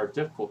mouth are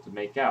difficult to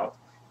make out,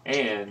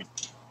 and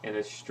in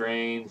a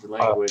strange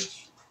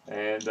language.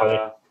 And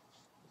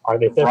are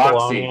they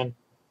Thessalonian?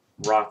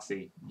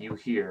 Roxy, you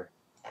hear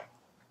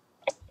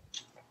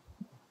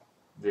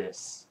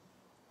this.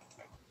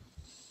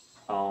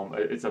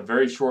 It's a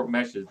very short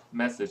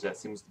message that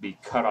seems to be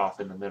cut off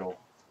in the middle.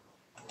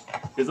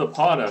 Is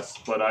upon us,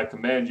 but I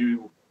command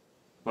you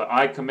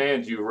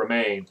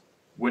remain.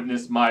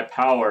 Witness my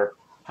power,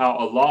 how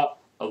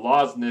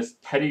Allah's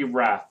petty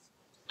wrath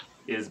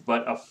is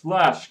but a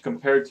flash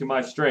compared to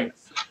my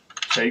strength.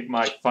 Take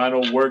my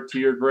final word to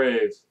your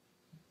grave,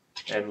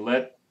 and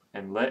let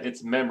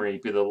its memory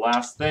be the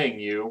last thing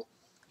you.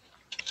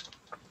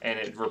 And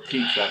it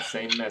repeats that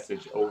same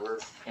message over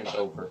and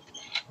over.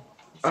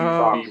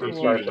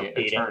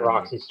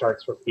 Roxy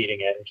starts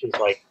repeating it, and she's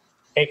like,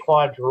 "Hey,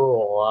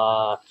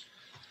 Quadrule,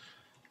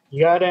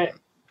 you got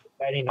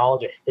any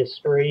knowledge of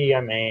history?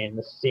 I mean,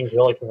 this seems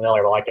really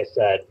familiar, but like I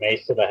said,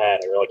 mace to the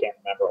head. I really can't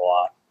remember a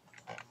lot."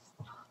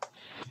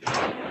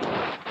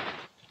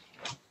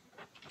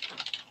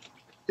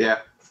 Yeah.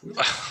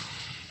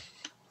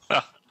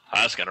 Well,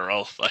 I was gonna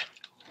roll, but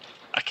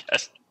I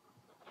guess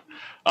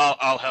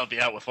I'll help you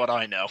out with what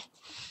I know.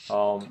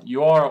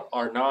 You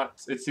are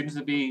not. It seems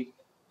to be.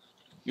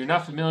 You're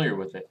not familiar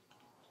with it.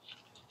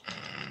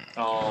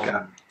 Okay.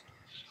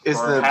 Is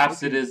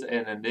Perhaps it is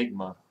an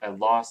enigma, a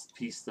lost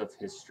piece of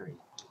history.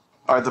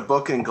 Are the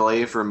book and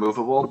glaive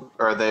removable,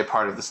 or are they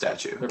part of the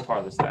statue? They're part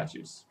of the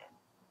statues.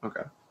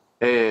 Okay.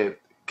 Hey,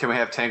 can we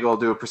have Tangle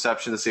do a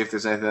perception to see if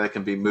there's anything that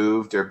can be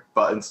moved or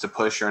buttons to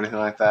push or anything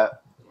like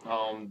that?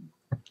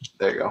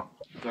 There you go.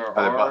 There Are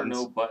there buttons?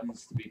 no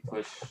buttons to be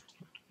pushed.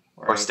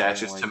 Or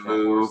statues to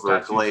move, or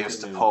glaives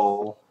to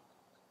pull,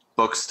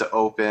 books to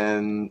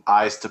open,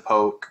 eyes to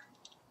poke.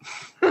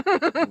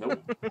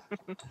 Nope.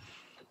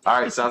 All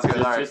right, sounds good.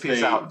 All right,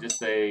 peace out.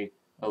 Just a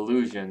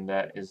illusion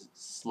that is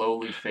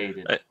slowly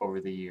faded over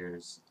the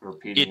years,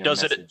 repeating a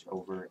message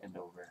over and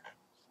over.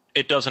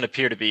 It doesn't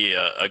appear to be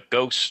a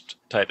ghost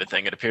type of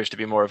thing. It appears to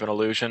be more of an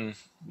illusion.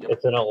 Yep.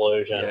 It's an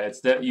illusion. Yeah,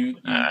 it's that you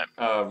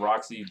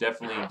Roxy, you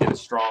definitely get a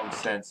strong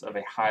sense of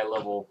a high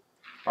level,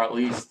 or at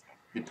least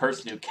the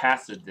person who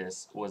casted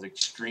this was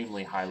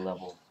extremely high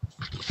level.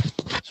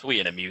 So we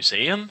in a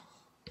museum?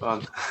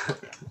 Does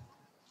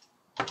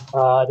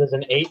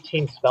an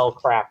 18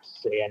 spellcraft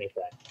say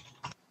anything?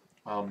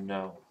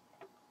 No.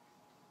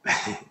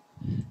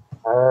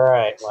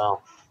 Alright,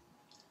 well.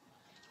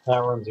 That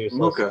room's useless.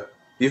 Luca,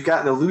 you've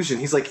got an illusion.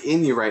 He's like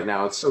in you right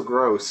now. It's so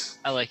gross.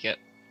 I like it.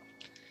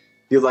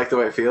 You like the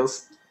way it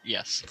feels?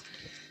 Yes.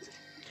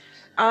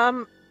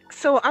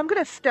 So I'm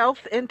gonna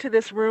stealth into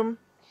this room.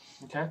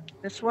 Okay.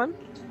 This one?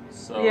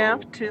 So Yeah,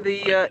 to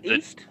the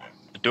east.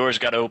 The door's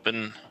got to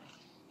open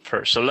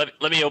first. So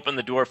let me open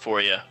the door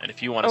for you, and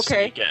if you want to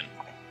sneak in.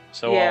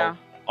 So Yeah.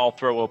 I'll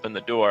throw open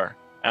the door,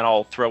 and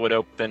I'll throw it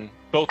open,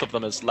 both of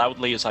them, as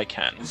loudly as I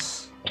can.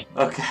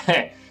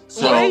 Okay.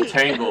 So Wait.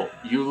 Tangle,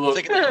 you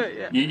look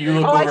Yeah. you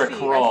look Oh, I over see, at I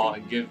Crawl see.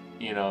 and give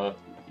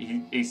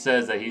he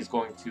says that he's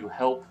going to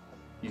help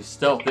you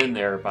stealth in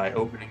there by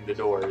opening the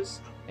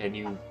doors, and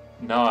you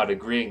nod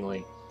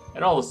agreeingly,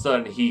 and all of a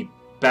sudden he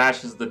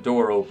bashes the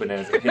door open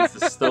as it hits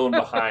the stone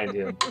behind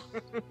him.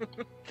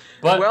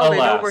 But Well, alas, they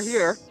know we're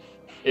here.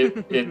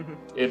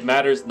 it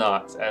matters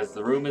not, as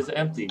the room is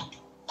empty.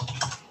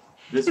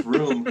 This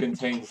room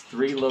contains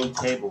 3 low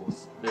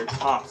tables, their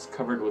tops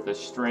covered with a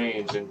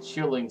strange and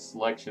chilling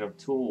selection of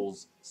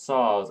tools,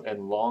 saws,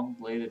 and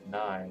long-bladed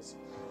knives,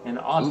 and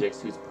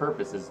objects whose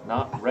purpose is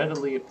not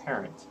readily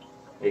apparent.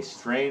 A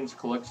strange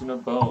collection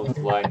of bones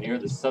lie near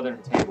the southern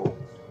table,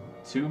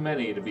 too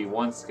many to be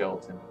one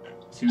skeleton,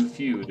 too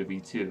few to be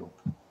 2.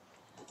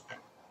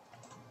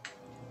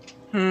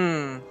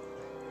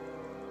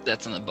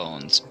 That's in the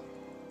bones.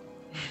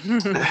 I'm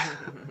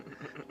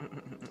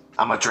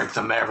gonna drink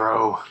the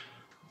marrow.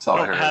 That's all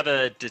I I don't heard. have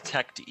a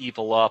detect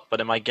evil up, but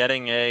am I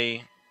getting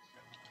a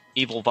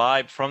evil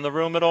vibe from the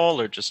room at all,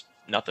 or just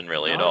nothing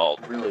really at all?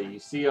 Not really. You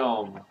see,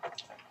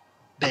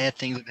 Bad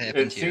things have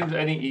happened it here. seems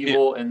any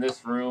evil in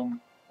this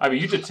room. I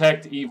mean, you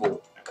detect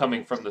evil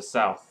coming from the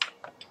south.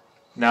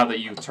 Now that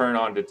you turn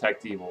on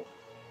detect evil.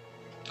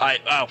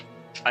 I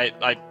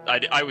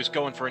was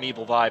going for an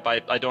evil vibe.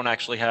 I don't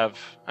actually have.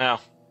 Oh,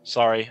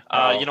 sorry.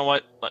 Oh. You know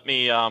what? Let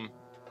me. Oh,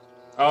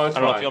 it's I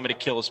don't know if fine. you want me to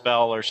kill a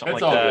spell or something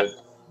It's like all that. good.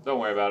 Don't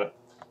worry about it.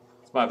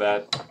 It's my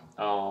bad.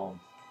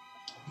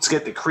 Let's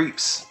get the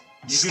creeps.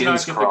 You do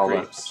not get the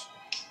creeps.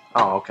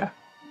 Oh, okay.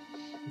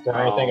 Is there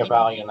anything of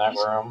value in that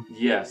room?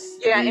 Yes.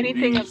 Yeah,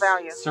 anything of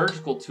value.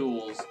 Surgical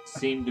tools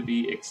seem to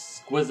be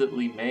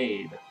exquisitely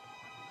made.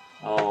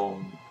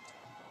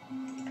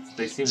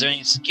 They seem. Is there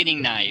any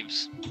skinning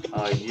knives?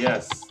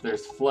 Yes,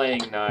 there's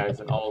flaying knives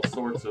and all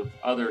sorts of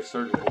other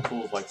surgical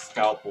tools like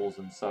scalpels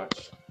and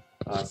such.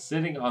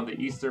 Sitting on the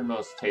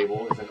easternmost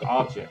table is an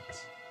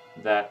object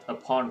that,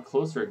 upon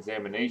closer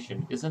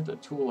examination, isn't a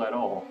tool at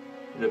all.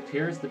 It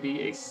appears to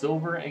be a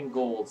silver and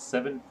gold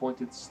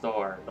 7-pointed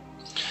star.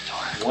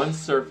 One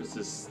surface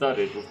is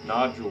studded with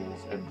nodules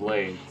and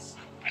blades.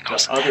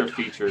 The other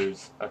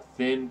features a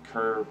thin,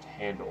 curved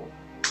handle.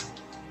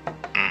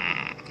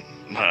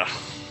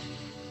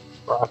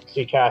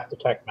 Roxy cast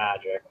detect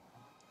magic.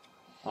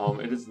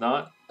 It does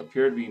not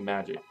appear to be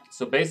magic.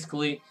 So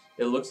basically,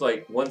 it looks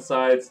like one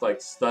side's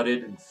like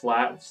studded and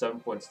flat with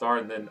 7-point star,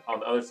 and then on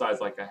the other side's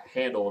like a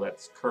handle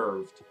that's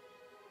curved.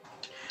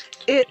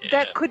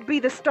 That could be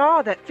the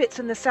star that fits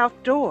in the south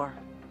door.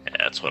 Yeah,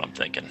 that's what I'm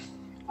thinking.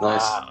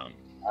 Nice.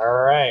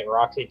 Alright,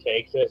 Roxy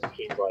takes it and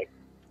she's like,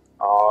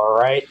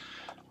 alright,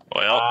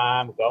 Well,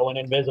 I'm going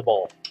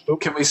invisible.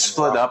 Oop, Can we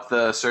split up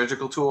the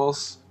surgical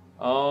tools?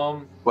 I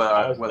What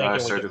was are thinking we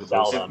surgical could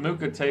sell tools? them. If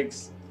Muka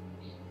takes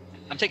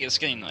I'm taking a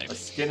skinning a knife.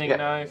 skinning Yeah.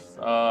 knife,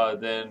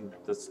 then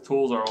the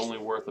tools are only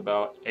worth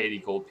about 80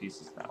 gold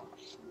pieces now.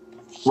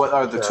 What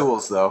are the Sure.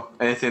 tools, though?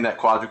 Anything that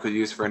Quadra could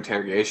use for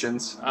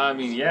interrogations? I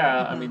mean,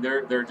 yeah, I mean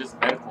they're just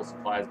medical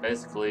supplies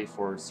basically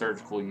for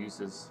surgical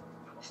uses.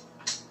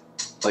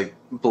 Like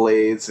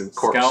blades and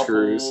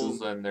corkscrews.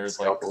 Scalpels, and there's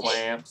scalpels. like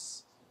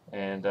clamps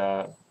and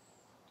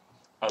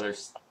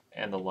others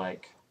and the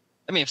like.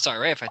 I mean, sorry,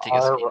 right? If I take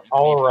a scan.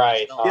 All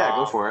right. Yeah,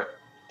 go for it.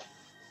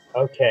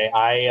 Okay,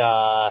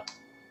 I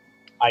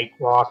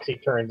Roxy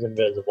turns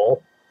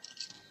invisible,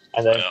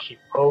 and then she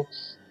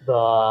pokes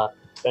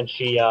then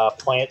she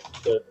plants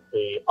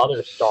the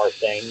other star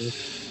thing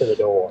to the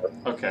door.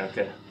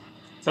 Okay.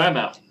 Time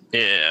out.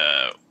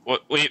 Yeah.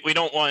 We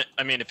don't want.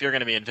 I mean, if you're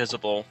going to be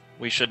invisible,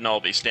 we shouldn't all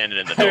be standing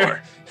in the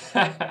door.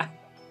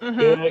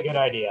 Good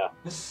idea.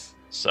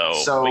 So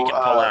we can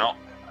pull out.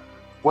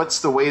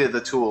 What's the weight of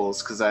the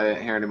tools? Because I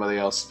didn't hear anybody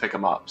else pick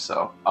them up,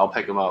 so I'll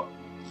pick them up.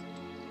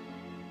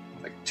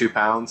 Like 2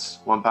 pounds,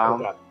 1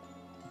 pound.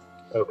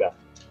 Okay.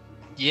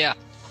 Yeah.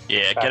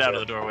 Yeah, get out of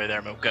the doorway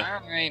there, Mocha.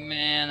 All right,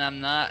 man.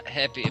 I'm not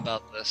happy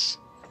about this.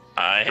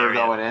 I hear We're you.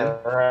 going in.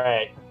 All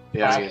right.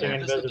 Yeah, me Casting neither.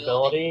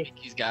 invisibility.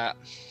 He's got.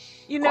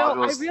 You know,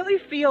 Quadro's I really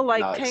feel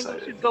like not Tangle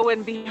excited. should go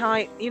in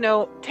behind. You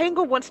know,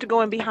 Tangle wants to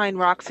go in behind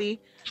Roxy.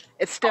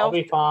 It's stealth.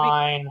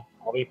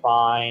 I'll be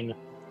fine.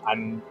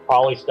 I'm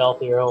probably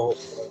stealthier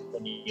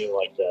than you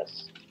like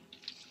this.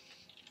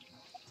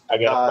 I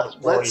got a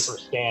plus 40 for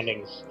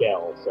standing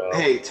still. So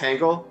Hey,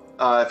 Tangle.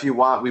 If you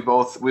want, we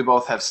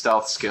both have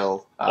stealth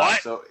skill.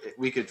 What? So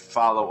we could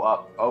follow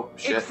up. Oh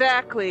shit!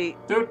 Exactly.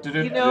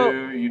 You know,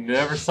 you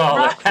never saw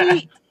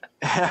Roxy,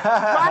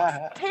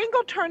 that.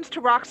 Tangle turns to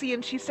Roxy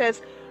and she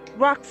says,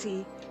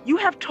 "Roxy, you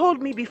have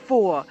told me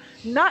before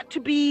not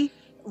to be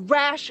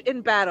rash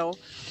in battle."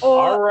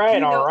 Or, all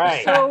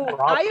right. So I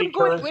Roxy am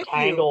going turns with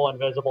Tangle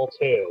invisible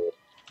too.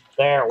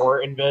 There,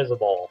 we're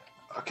invisible.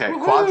 Okay,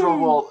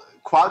 Woohoo!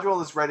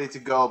 Quadril is ready to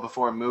go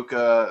before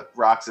Muka,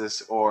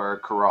 Roxas, or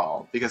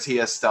Corral because he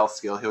has stealth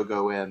skill. He'll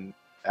go in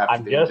after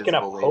I'm the just gonna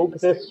invisible poke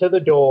ladies. this to the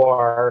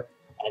door,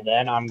 and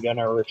then I'm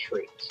gonna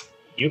retreat.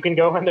 You can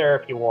go in there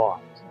if you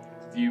want.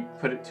 You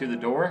put it to the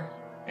door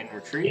and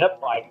retreat.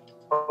 Yep, I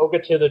poke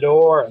it to the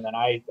door, and then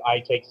I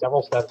take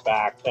several steps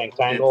back. Thanks,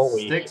 Tangle.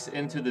 It sticks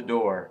into the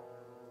door,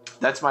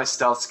 That's my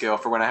stealth skill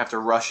for when I have to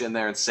rush in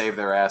there and save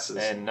their asses.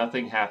 and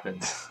nothing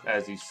happens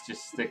as you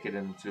just stick it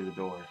in through the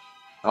door.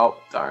 Oh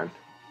darn!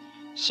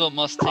 So it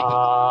must take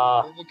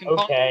a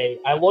component. Okay,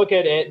 I look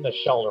at it and the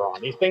shelter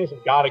on. These things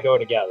have got to go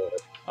together.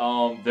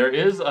 There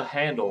is a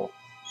handle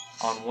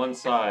on one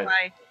side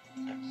Right.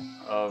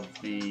 of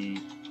the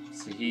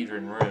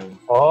Sahedron room,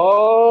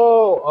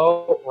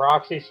 Oh,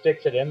 Roxy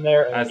sticks it in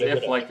there and as gives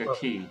if it like a turn.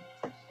 key.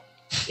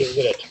 Gives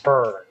it a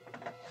turn.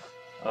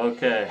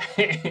 Okay.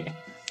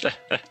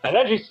 And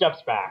then she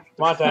steps back.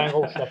 Come on,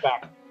 Tangle, step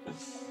back.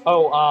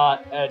 Oh,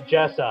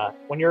 Jessa,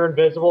 when you're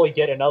invisible, you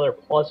get another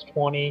plus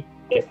 20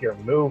 if you're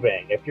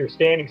moving. If you're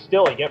standing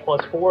still, you get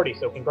plus 40.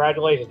 So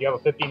congratulations, you have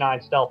a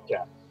 59 stealth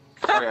check.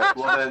 Okay,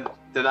 well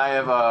then I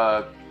have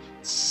a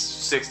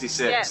 66.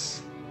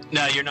 Yes.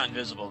 No, you're not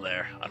invisible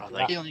there. I don't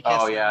think. He only Oh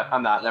casts- yeah,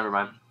 I'm not. Never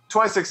mind.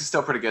 26 is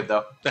still pretty good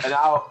though, and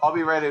I'll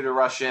be ready to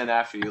rush in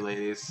after you,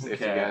 ladies, if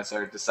you Okay. guys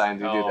are deciding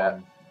to do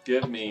that.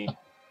 Give me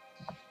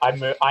I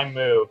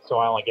moved, so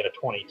I only get a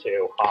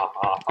 22. Ha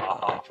ha ha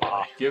ha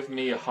ha. Give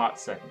me a hot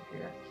second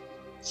here.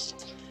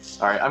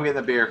 All right, I'm getting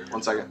a beer.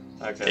 1 second.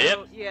 Okay. Yep.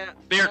 So, yeah.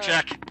 Beer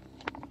check.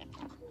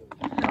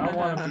 I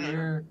want a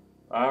beer.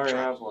 I already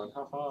have one.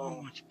 Oh,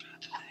 Haha. much better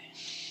today.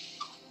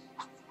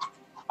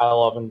 I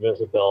love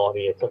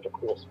invisibility. It's such a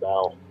cool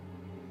spell.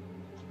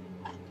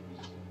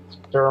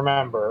 So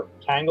remember,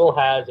 Tangle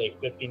has a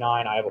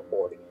 59, I have a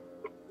 40.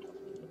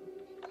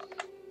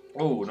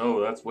 Oh no,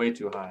 that's way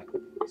too high.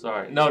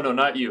 Sorry. No,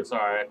 not you.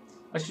 Sorry.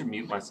 I should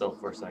mute myself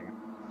for a second.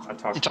 I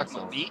talked You to talking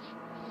myself. about me?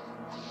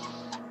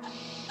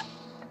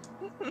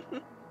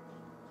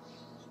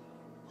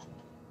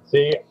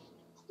 See?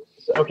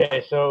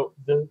 Okay, so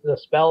the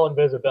spell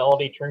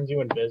invisibility turns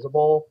you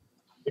invisible.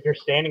 If you're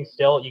standing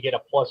still, you get a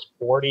plus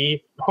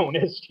 40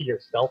 bonus to your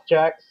stealth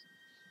checks.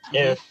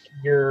 If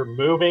you're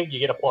moving, you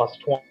get a plus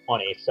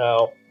 20.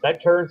 So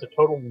that turns a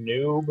total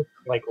noob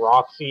like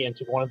Roxy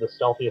into one of the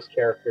stealthiest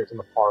characters in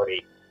the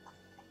party.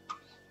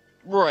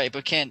 Right,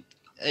 but can't.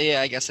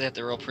 Yeah, I guess I have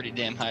to roll pretty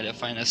damn high to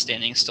find a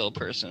standing still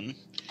person.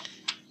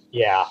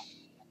 Yeah.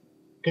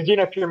 Because,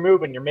 if you're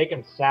moving, you're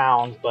making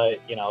sounds, but,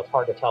 it's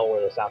hard to tell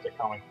where the sounds are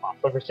coming from.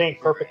 But if you're staying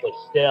perfectly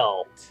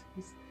still,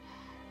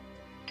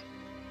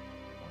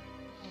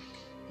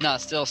 Nah,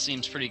 still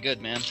seems pretty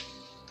good, man.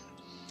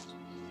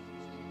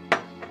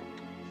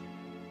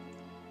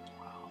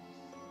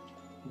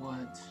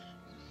 What?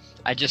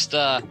 I just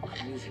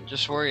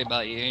worry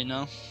about you, you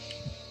know?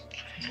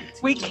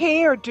 We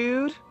care,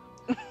 dude.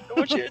 I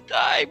want you to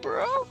die,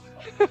 bro.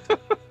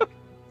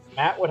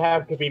 Matt would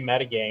have to be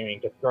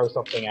metagaming to throw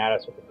something at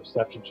us with a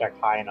perception check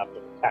high enough to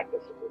detect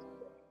us at this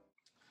point.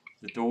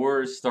 The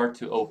doors start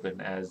to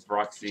open as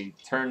Roxy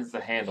turns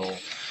the handle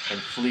and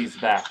flees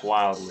back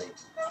wildly,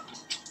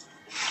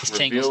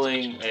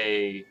 revealing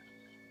a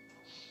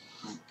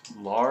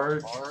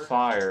large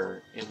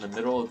fire in the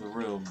middle of the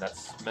room that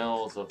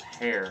smells of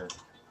hair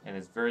and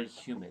is very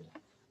humid.